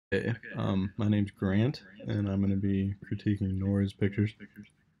Hey, my name's Grant, and I'm going to be critiquing Nora's pictures.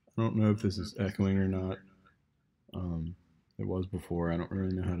 I don't know if this is echoing or not. Um, it was before. I don't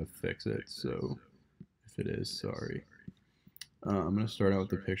really know how to fix it, so if it is, sorry. I'm going to start out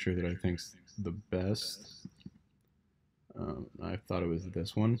with the picture that I think's the best. I thought it was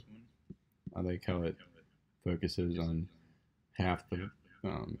this one. I like how it focuses on half the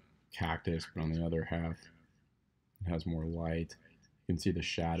cactus, but on the other half, it has more light. You can see the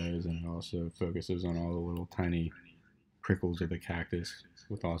shadows, and it also focuses on all the little tiny prickles of the cactus,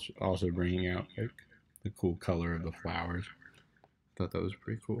 with also bringing out like the cool color of the flowers. Thought that was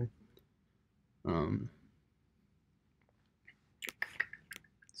pretty cool. Um,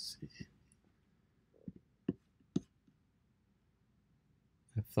 let's see.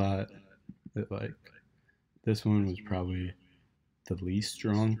 I thought that like this one was probably the least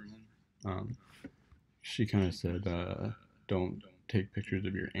strong. Um, she kind of said, "Don't take pictures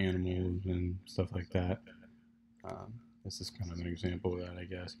of your animals and stuff like that." This is kind of an example of that, I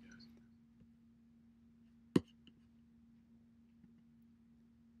guess. I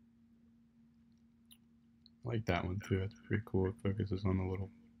like that one too. It's pretty cool. It focuses on the little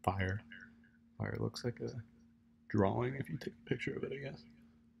fire. Fire looks like a drawing if you take a picture of it, I guess.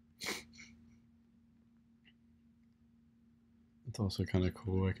 It's also kind of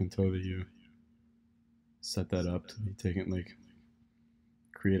cool. I can tell that you set that up to be taken, like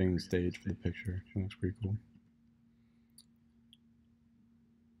creating the stage for the picture. It looks pretty cool.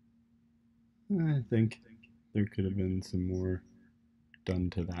 I think there could have been some more done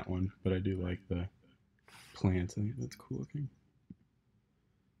to that one, but I do like the plants. I think that's cool looking.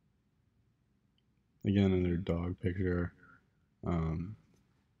 Again, another dog picture. Um,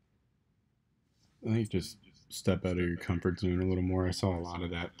 I think just step out of your comfort zone a little more. I saw a lot of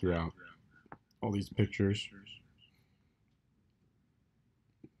that throughout all these pictures.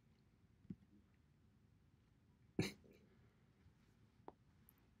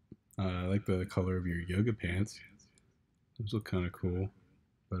 I like the color of your yoga pants. Those look kind of cool.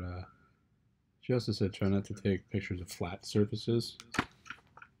 But she also said try not to take pictures of flat surfaces.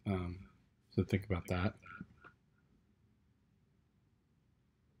 Um, so think about that.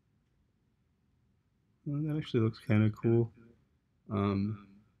 Well, that actually looks kind of cool. Um,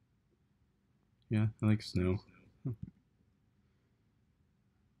 yeah, I like snow.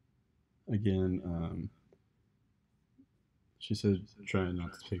 Again, she said try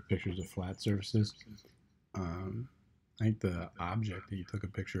not to take pictures of flat surfaces. Um, I think the object that you took a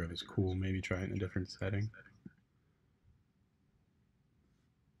picture of is cool. Maybe try it in a different setting.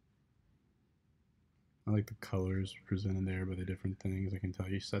 I like the colors presented there by the different things. I can tell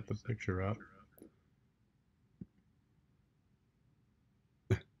you set the picture up.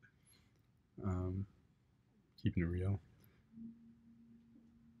 Um, keeping it real.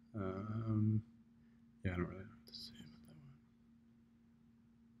 Um, yeah, I don't really know what to say about that one.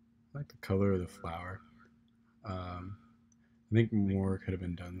 I like the color of the flower. Um, I think more could have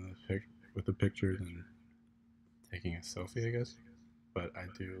been done with the picture than taking a selfie, I guess. But I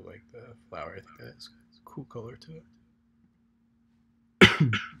do like the flower. I think that has a cool color to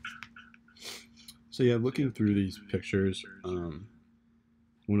it. So yeah, looking through these pictures,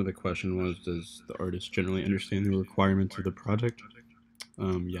 one of the questions was, does the artist generally understand the requirements of the project?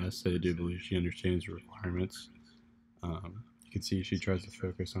 Yes, I do believe she understands the requirements. You can see she tries to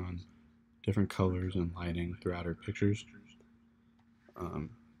focus on different colors and lighting throughout her pictures. Um,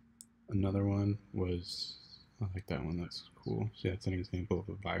 Another one was, I like that one, that's cool. So yeah, it's an example of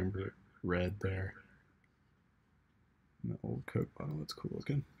a vibrant red there. And the old Coke bottle, that's cool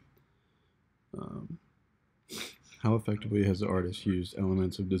looking. Um, how effectively has the artist used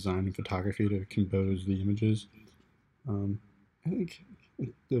elements of design and photography to compose the images? Um, I think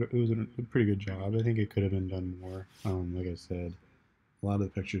it was a pretty good job. I think it could have been done more. Like I said, a lot of the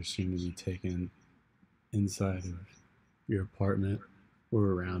pictures seem to be taken inside of your apartment or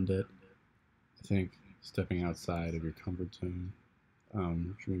around it. I think stepping outside of your comfort zone,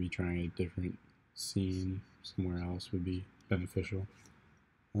 maybe trying a different scene somewhere else would be beneficial.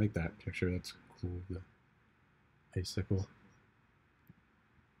 I like that picture. That's cool. The icicle.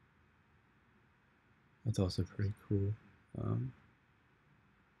 That's also pretty cool. Um,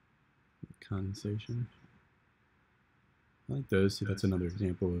 Condensation. I like those. See, that's another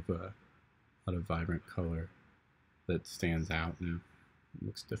example of a lot of vibrant color that stands out and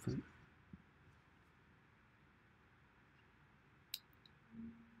looks different.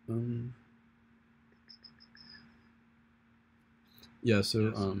 Um, yeah,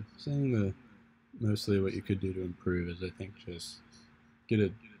 so saying the mostly what you could do to improve is I think just get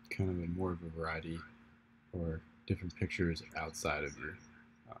a kind of a more of a variety or different pictures outside of your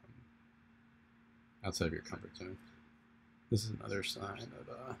outside of your comfort zone. This is another sign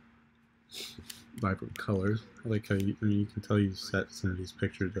of vibrant colors. I like how you can tell you set some of these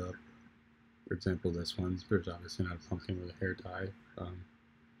pictures up. For example, this one, there's obviously not a pumpkin with a hair tie,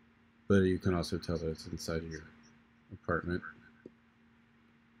 but you can also tell that it's inside of your apartment.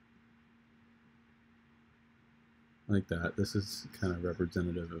 Like that. This is kind of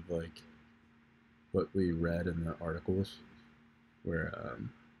representative of like what we read in the articles, where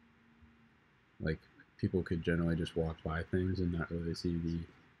like people could generally just walk by things and not really see the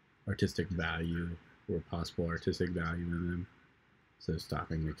artistic value or possible artistic value in them. So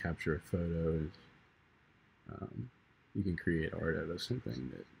stopping to capture a photo is, you can create art out of something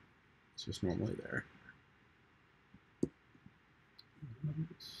that is just normally there.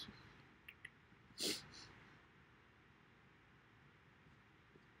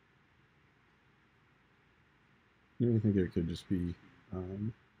 I think it could just be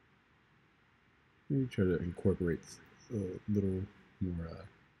maybe try to incorporate a little more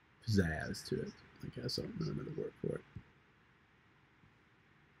pizzazz to it. I guess I don't know another word for it.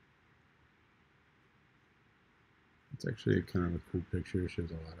 It's actually kind of a cool picture. It shows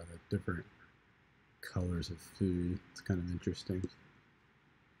a lot of the different colors of food. It's kind of interesting.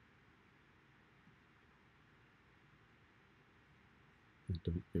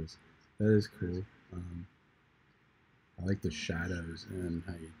 That is cool. I like the shadows and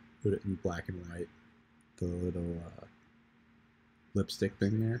how you put it in black and white. The little lipstick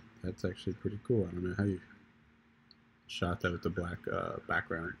thing there. That's actually pretty cool. I don't know how you shot that with the black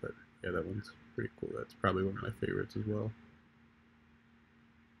background, but yeah, that one's pretty cool. That's probably one of my favorites as well.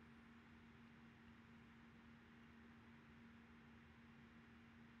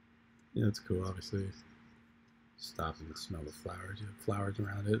 Yeah, it's cool. Obviously, stopping to smell the flowers. You have flowers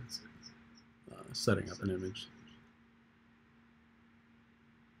around it. It's, setting up an image.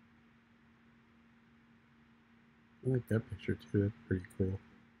 I like that picture too. That's pretty cool.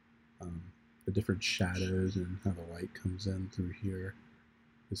 The different shadows and how the light comes in through here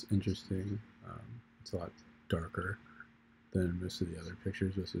is interesting. It's a lot darker than most of the other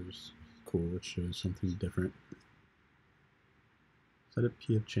pictures. This is cool. It shows something different. Is that a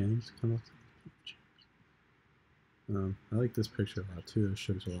P.F. Chang's? Kind of. I like this picture a lot too. It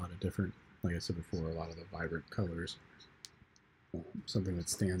shows a lot of different, like I said before, a lot of the vibrant colors. Something that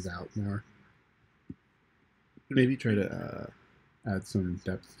stands out more. Maybe try to add some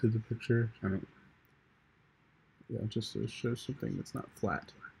depth to the picture. I don't. Yeah, just to show something that's not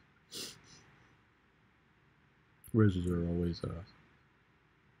flat. Roses are always,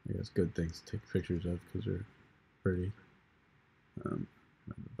 I guess, good things to take pictures of because they're pretty.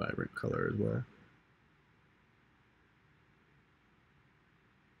 Vibrant color as well.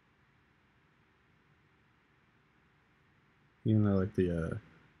 You know, I like the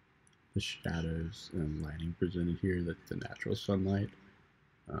shadows and lighting presented here. That the natural sunlight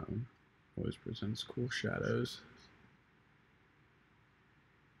always presents cool shadows.